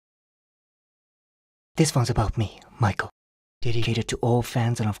This one's about me, Michael. Dedicated to all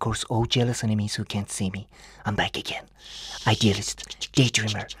fans and of course all jealous enemies who can't see me. I'm back again. Idealist,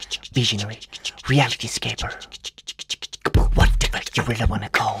 daydreamer, visionary, reality escaper. Whatever you really wanna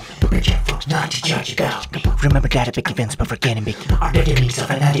call me. Be careful not to judge about me. Remember that big events but forgetting big are the enemies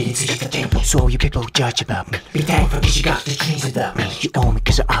of an identity for them. So all you people who judge about me, be thankful cause you got the dreams about me. You owe me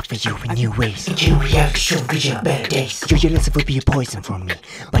cause I offer you in new ways. In new reality show vision of better days. Your jealousy will be a poison for me,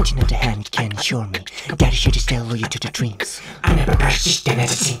 but you know the hand can assure me that I should stay loyal to the dreams. I never persist than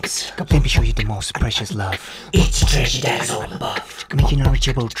as it seems. Let me show you the most precious love. It's a treasure that is all above. Making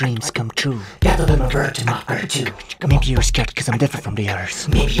unreachable dreams come true. Gather them a word to my gratitude. Maybe you're scared cause I'm different from the others.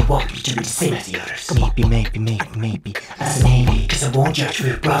 Maybe you want me to be the same as the others. Maybe as an enemy cause I won't judge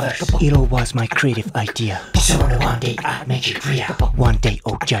real brothers. It all was my creative idea. So one day I'd make it real. One day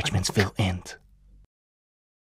all judgments will end.